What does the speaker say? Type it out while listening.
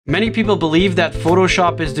Many people believe that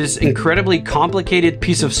Photoshop is this incredibly complicated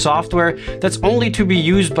piece of software that's only to be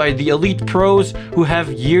used by the elite pros who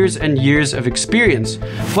have years and years of experience.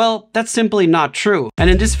 Well, that's simply not true. And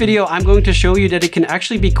in this video, I'm going to show you that it can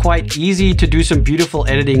actually be quite easy to do some beautiful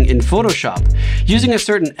editing in Photoshop. Using a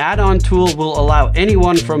certain add-on tool will allow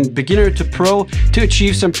anyone from beginner to pro to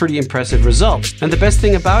achieve some pretty impressive results. And the best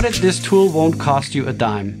thing about it, this tool won't cost you a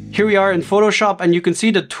dime. Here we are in Photoshop, and you can see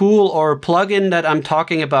the tool or plugin that I'm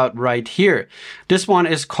talking about right here. This one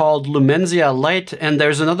is called Lumenzia Lite, and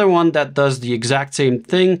there's another one that does the exact same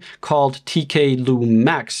thing called TK Lume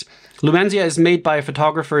Max. Lumenzia is made by a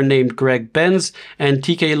photographer named Greg Benz, and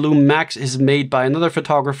TK Lume Max is made by another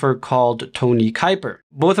photographer called Tony Kuiper.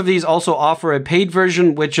 Both of these also offer a paid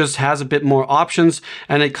version, which just has a bit more options,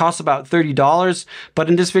 and it costs about $30. But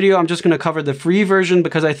in this video, I'm just going to cover the free version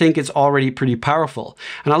because I think it's already pretty powerful.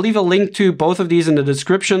 And I'll leave a link to both of these in the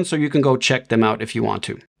description so you can go check them out if you want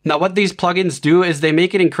to. Now, what these plugins do is they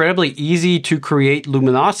make it incredibly easy to create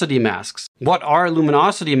luminosity masks. What are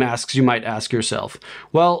luminosity masks, you might ask yourself?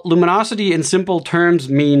 Well, luminosity in simple terms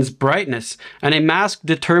means brightness, and a mask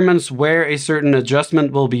determines where a certain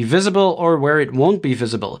adjustment will be visible or where it won't be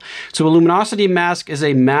visible. So a luminosity mask is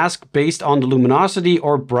a mask based on the luminosity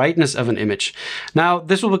or brightness of an image. Now,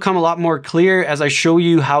 this will become a lot more clear as I show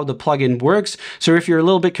you how the plugin works. So if you're a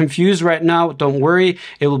little bit confused right now, don't worry,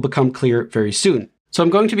 it will become clear very soon. So I'm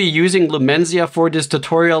going to be using Lumenzia for this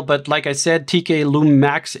tutorial, but like I said, TK Lume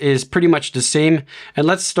Max is pretty much the same. And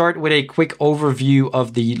let's start with a quick overview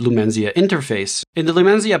of the Lumenzia interface. In the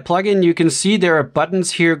Lumenzia plugin, you can see there are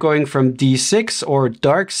buttons here going from D6 or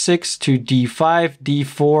Dark 6 to D5,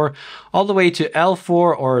 D4, all the way to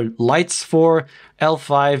L4 or Lights 4,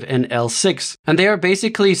 L5 and L6. And they are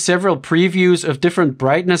basically several previews of different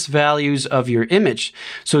brightness values of your image.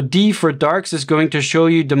 So D for darks is going to show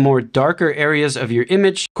you the more darker areas of your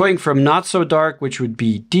image, going from not so dark, which would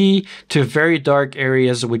be D, to very dark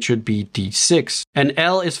areas, which would be D6. And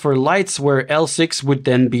L is for lights, where L6 would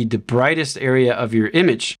then be the brightest area of your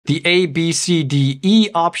image. The A, B, C, D, E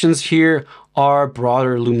options here are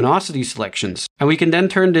broader luminosity selections. And we can then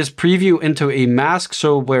turn this preview into a mask,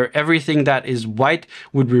 so where everything that is white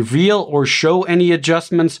would reveal or show any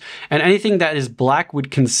adjustments, and anything that is black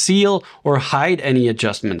would conceal or hide any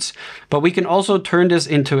adjustments. But we can also turn this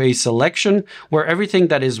into a selection, where everything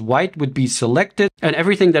that is white would be selected and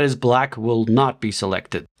everything that is black will not be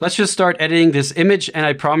selected. Let's just start editing this image, and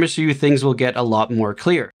I promise you things will get a lot more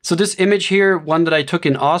clear. So this image here, one that I took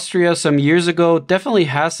in Austria some years ago, definitely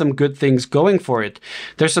has some good things going for it.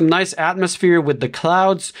 There's some nice atmosphere with the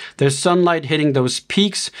clouds, there's sunlight hitting those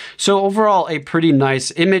peaks, so overall a pretty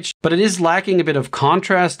nice image, but it is lacking a bit of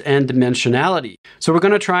contrast and dimensionality. So we're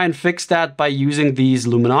going to try and fix that by using these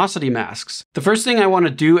luminosity masks. The first thing I want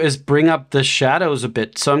to do is bring up the shadows a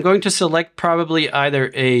bit, so I'm going to select probably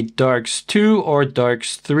either a Darks 2 or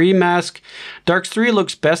Darks 3 mask. Darks 3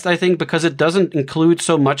 looks best, I think, because it doesn't include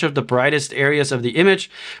so much of the brightest areas of the image,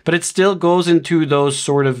 but it still goes into those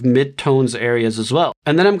sort of mid-tones areas as well.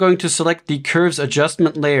 And then I'm going to select the curves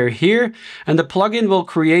adjustment layer here, and the plugin will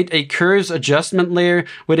create a curves adjustment layer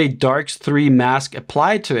with a Darks 3 mask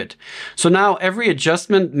applied to it. So now every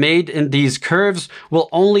adjustment made in these curves will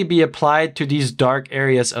only be applied to these dark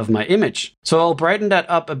areas of my image. So I'll brighten that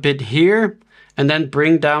up a bit here, and then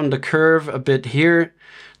bring down the curve a bit here,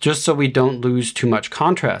 just so we don't lose too much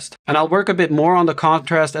contrast. And I'll work a bit more on the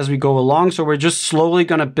contrast as we go along, so we're just slowly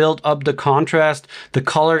going to build up the contrast, the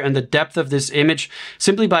color, and the depth of this image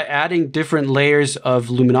simply by adding different layers of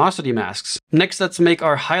luminosity masks. Next, let's make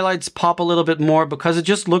our highlights pop a little bit more because it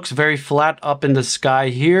just looks very flat up in the sky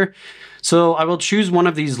here. So I will choose one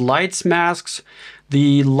of these lights masks.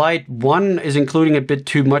 The light 1 is including a bit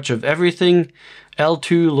too much of everything.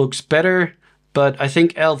 L2 looks better, but I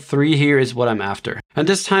think L3 here is what I'm after. And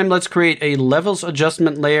this time, let's create a levels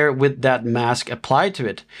adjustment layer with that mask applied to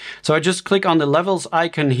it. So I just click on the levels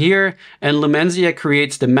icon here, and Lumenzia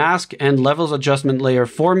creates the mask and levels adjustment layer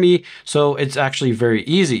for me. So it's actually very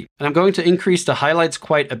easy. And I'm going to increase the highlights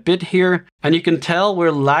quite a bit here. And you can tell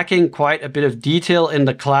we're lacking quite a bit of detail in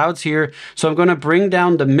the clouds here. So I'm going to bring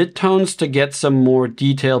down the midtones to get some more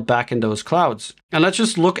detail back in those clouds. And let's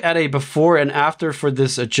just look at a before and after for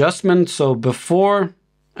this adjustment. So before,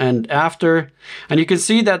 and after, and you can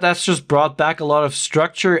see that that's just brought back a lot of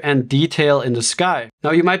structure and detail in the sky.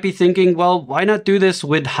 Now you might be thinking, well, why not do this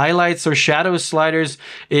with highlights or shadow sliders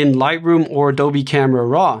in Lightroom or Adobe Camera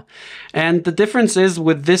Raw? And the difference is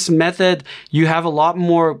with this method, you have a lot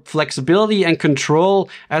more flexibility and control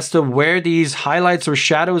as to where these highlights or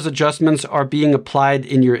shadows adjustments are being applied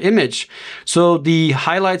in your image. So the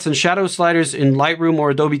highlights and shadow sliders in Lightroom or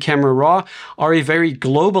Adobe Camera Raw are a very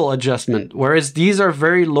global adjustment, whereas these are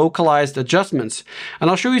very localized adjustments. And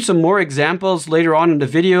I'll show you some more examples later on in the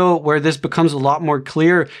video where this becomes a lot more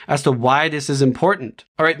clear as to why this is important.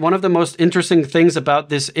 All right, one of the most interesting things about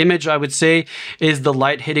this image, I would say, is the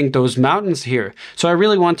light hitting those mountains here. So I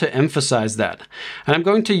really want to emphasize that. And I'm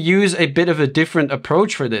going to use a bit of a different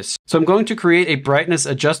approach for this. So I'm going to create a brightness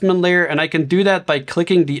adjustment layer, and I can do that by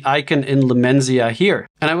clicking the icon in Lumenzia here.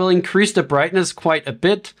 And I will increase the brightness quite a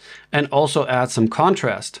bit and also add some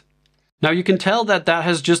contrast. Now you can tell that that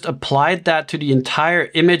has just applied that to the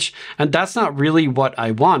entire image, and that's not really what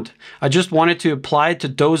I want. I just wanted to apply it to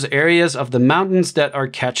those areas of the mountains that are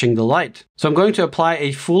catching the light. So I'm going to apply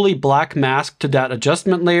a fully black mask to that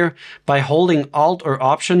adjustment layer by holding Alt or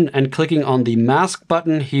Option and clicking on the mask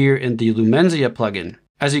button here in the Lumenzia plugin.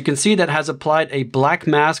 As you can see, that has applied a black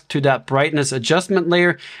mask to that brightness adjustment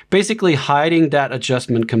layer, basically hiding that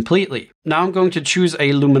adjustment completely. Now I'm going to choose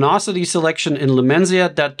a luminosity selection in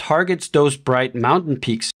Lumenzia that targets those bright mountain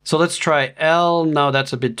peaks. So let's try L. Now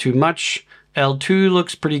that's a bit too much. L2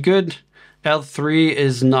 looks pretty good. L3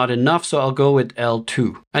 is not enough, so I'll go with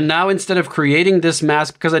L2. And now instead of creating this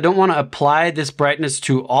mask, because I don't want to apply this brightness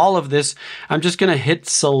to all of this, I'm just going to hit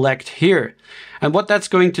select here. And what that's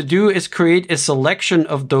going to do is create a selection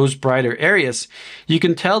of those brighter areas. You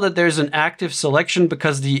can tell that there's an active selection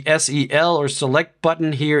because the SEL or select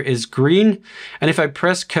button here is green. And if I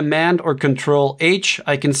press Command or Control H,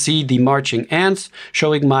 I can see the marching ants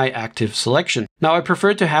showing my active selection. Now I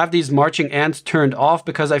prefer to have these marching ants turned off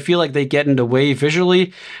because I feel like they get in the way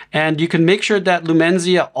visually. And you can make sure that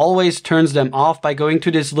Lumenzia always turns them off by going to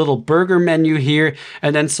this little burger menu here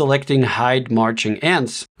and then selecting Hide Marching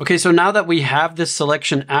Ants. Okay, so now that we have this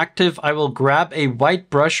selection active, I will grab a white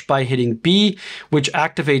brush by hitting B, which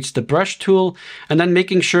activates the brush tool, and then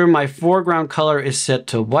making sure my foreground color is set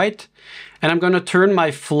to white. And I'm going to turn my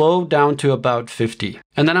flow down to about 50.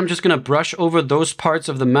 And then I'm just going to brush over those parts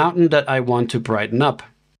of the mountain that I want to brighten up.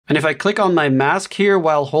 And if I click on my mask here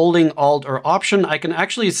while holding Alt or Option, I can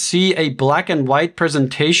actually see a black and white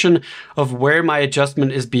presentation of where my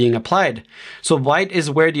adjustment is being applied. So white is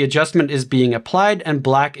where the adjustment is being applied and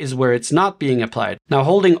black is where it's not being applied. Now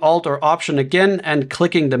holding Alt or Option again and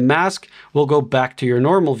clicking the mask will go back to your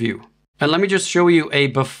normal view. And let me just show you a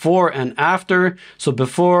before and after. So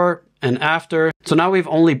before and after. So now we've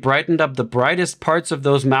only brightened up the brightest parts of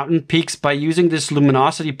those mountain peaks by using this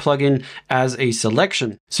luminosity plugin as a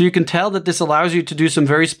selection. So you can tell that this allows you to do some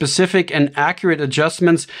very specific and accurate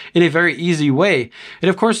adjustments in a very easy way. It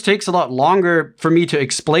of course takes a lot longer for me to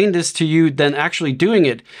explain this to you than actually doing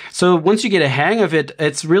it. So once you get a hang of it,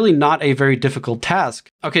 it's really not a very difficult task.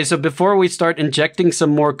 Okay, so before we start injecting some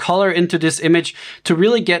more color into this image to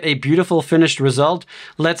really get a beautiful finished result,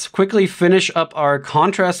 let's quickly finish up our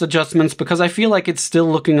contrast adjustments because I feel like it's still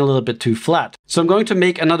looking a little bit too flat. So I'm going to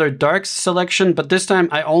make another darks selection, but this time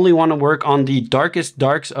I only want to work on the darkest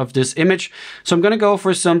darks of this image. So I'm going to go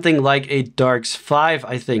for something like a darks 5,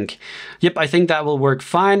 I think. Yep, I think that will work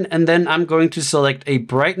fine. And then I'm going to select a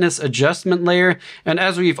brightness adjustment layer. And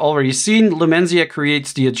as we've already seen, Lumenzia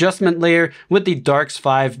creates the adjustment layer with the darks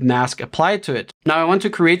 5 mask applied to it. Now I want to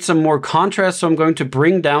create some more contrast, so I'm going to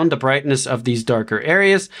bring down the brightness of these darker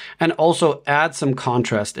areas and also add some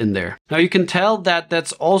contrast in there. Now you can tell that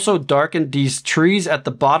that's also darkened these trees at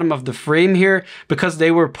the bottom of the frame here because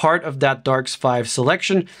they were part of that darks 5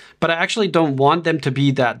 selection, but I actually don't want them to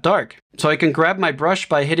be that dark. So I can grab my brush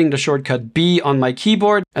by hitting the shortcut B on my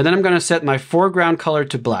keyboard, and then I'm going to set my foreground color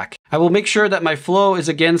to black. I will make sure that my flow is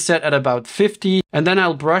again set at about 50, and then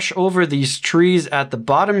I'll brush over these trees at the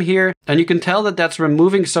bottom here, and you can tell that that's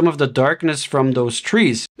removing some of the darkness from those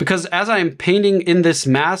trees. Because as I am painting in this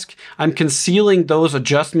mask, I'm concealing those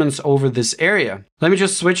adjustments over this area. Let me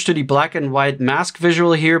just switch to the black and white mask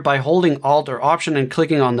visual here by holding Alt or Option and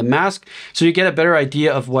clicking on the mask so you get a better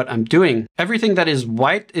idea of what I'm doing. Everything that is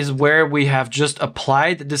white is where where we have just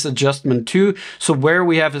applied this adjustment to, so where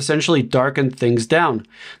we have essentially darkened things down.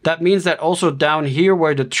 That means that also down here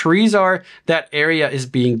where the trees are, that area is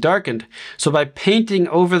being darkened. So by painting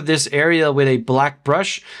over this area with a black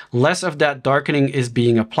brush, less of that darkening is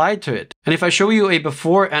being applied to it. And if I show you a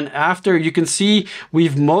before and after, you can see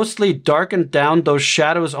we've mostly darkened down those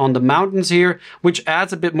shadows on the mountains here, which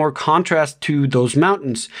adds a bit more contrast to those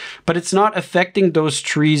mountains, but it's not affecting those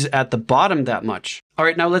trees at the bottom that much. All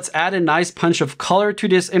right, now let's add a nice punch of color to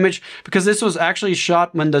this image, because this was actually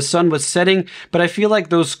shot when the sun was setting, but I feel like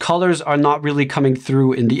those colors are not really coming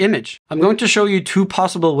through in the image. I'm going to show you two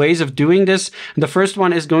possible ways of doing this. The first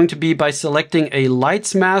one is going to be by selecting a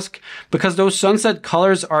lights mask, because those sunset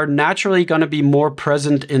colors are naturally going to be more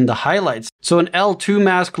present in the highlights. So an L2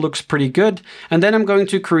 mask looks pretty good. And then I'm going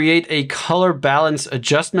to create a color balance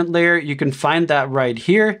adjustment layer. You can find that right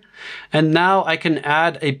here. And now I can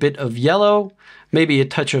add a bit of yellow, maybe a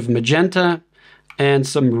touch of magenta, and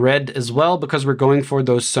some red as well, because we're going for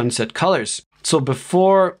those sunset colors. So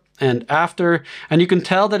before and after, and you can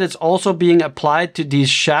tell that it's also being applied to these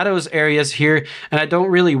shadows areas here, and I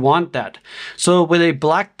don't really want that. So with a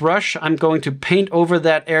black brush, I'm going to paint over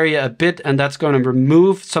that area a bit, and that's going to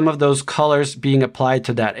remove some of those colors being applied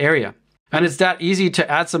to that area. And it's that easy to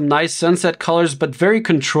add some nice sunset colors, but very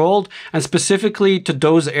controlled and specifically to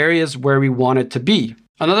those areas where we want it to be.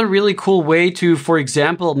 Another really cool way to, for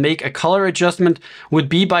example, make a color adjustment would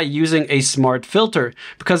be by using a smart filter,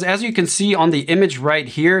 because as you can see on the image right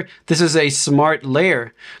here, this is a smart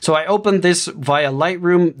layer. So I open this via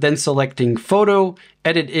Lightroom, then selecting Photo,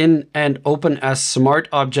 Edit in, and open as Smart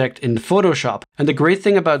Object in Photoshop. And the great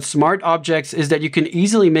thing about smart objects is that you can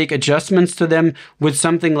easily make adjustments to them with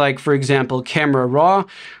something like, for example, Camera Raw,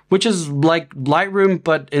 which is like Lightroom,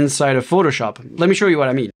 but inside of Photoshop. Let me show you what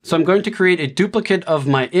I mean. So I'm going to create a duplicate of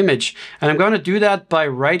my image, and I'm going to do that by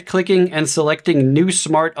right-clicking and selecting New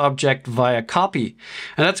Smart Object via Copy.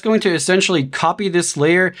 And that's going to essentially copy this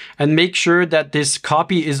layer and make sure that this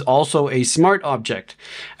copy is also a smart object.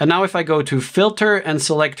 And now if I go to Filter and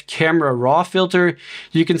select Camera Raw Filter,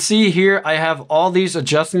 you can see here I have all these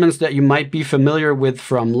adjustments that you might be familiar with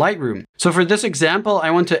from Lightroom. So for this example, I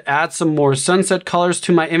want to add some more sunset colors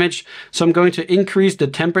to my image. So I'm going to increase the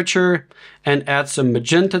temperature and add some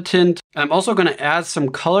magenta tint. I'm also going to add some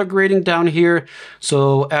color grading down here.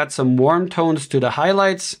 So add some warm tones to the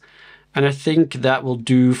highlights. And I think that will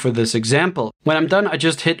do for this example. When I'm done, I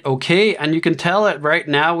just hit OK, and you can tell that right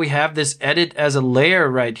now we have this edit as a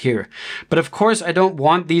layer right here. But of course, I don't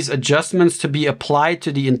want these adjustments to be applied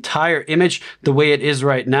to the entire image the way it is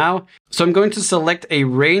right now. So I'm going to select a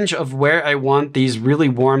range of where I want these really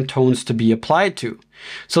warm tones to be applied to.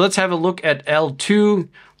 So let's have a look at L2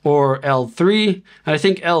 or L3. And I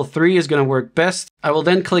think L3 is going to work best. I will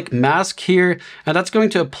then click mask here, and that's going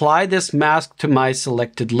to apply this mask to my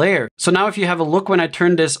selected layer. So now if you have a look, when I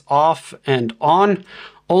turn this off and on,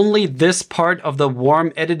 only this part of the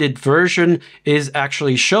warm edited version is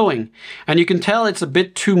actually showing. And you can tell it's a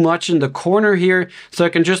bit too much in the corner here, so I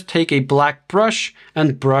can just take a black brush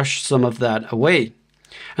and brush some of that away.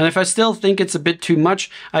 And if I still think it's a bit too much,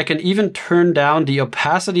 I can even turn down the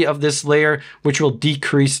opacity of this layer, which will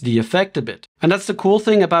decrease the effect a bit. And that's the cool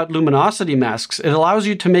thing about luminosity masks. It allows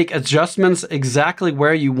you to make adjustments exactly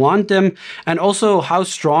where you want them, and also how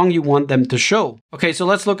strong you want them to show. Okay, so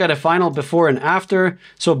let's look at a final before and after.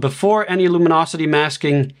 So before any luminosity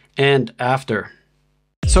masking and after.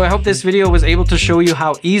 So I hope this video was able to show you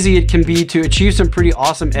how easy it can be to achieve some pretty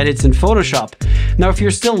awesome edits in Photoshop. Now, if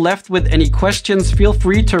you're still left with any questions, feel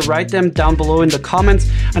free to write them down below in the comments,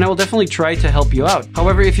 and I will definitely try to help you out.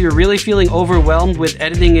 However, if you're really feeling overwhelmed with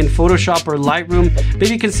editing in Photoshop or Lightroom,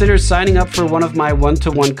 maybe consider signing up for one of my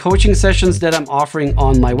one-to-one coaching sessions that I'm offering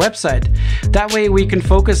on my website. That way we can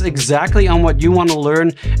focus exactly on what you want to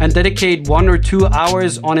learn and dedicate 1 or 2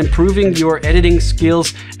 hours on improving your editing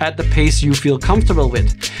skills at the pace you feel comfortable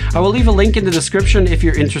with. I will leave a link in the description if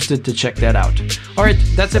you're interested to check that out. Alright,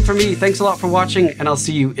 that's it for me. Thanks a lot for watching, and I'll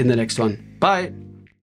see you in the next one. Bye!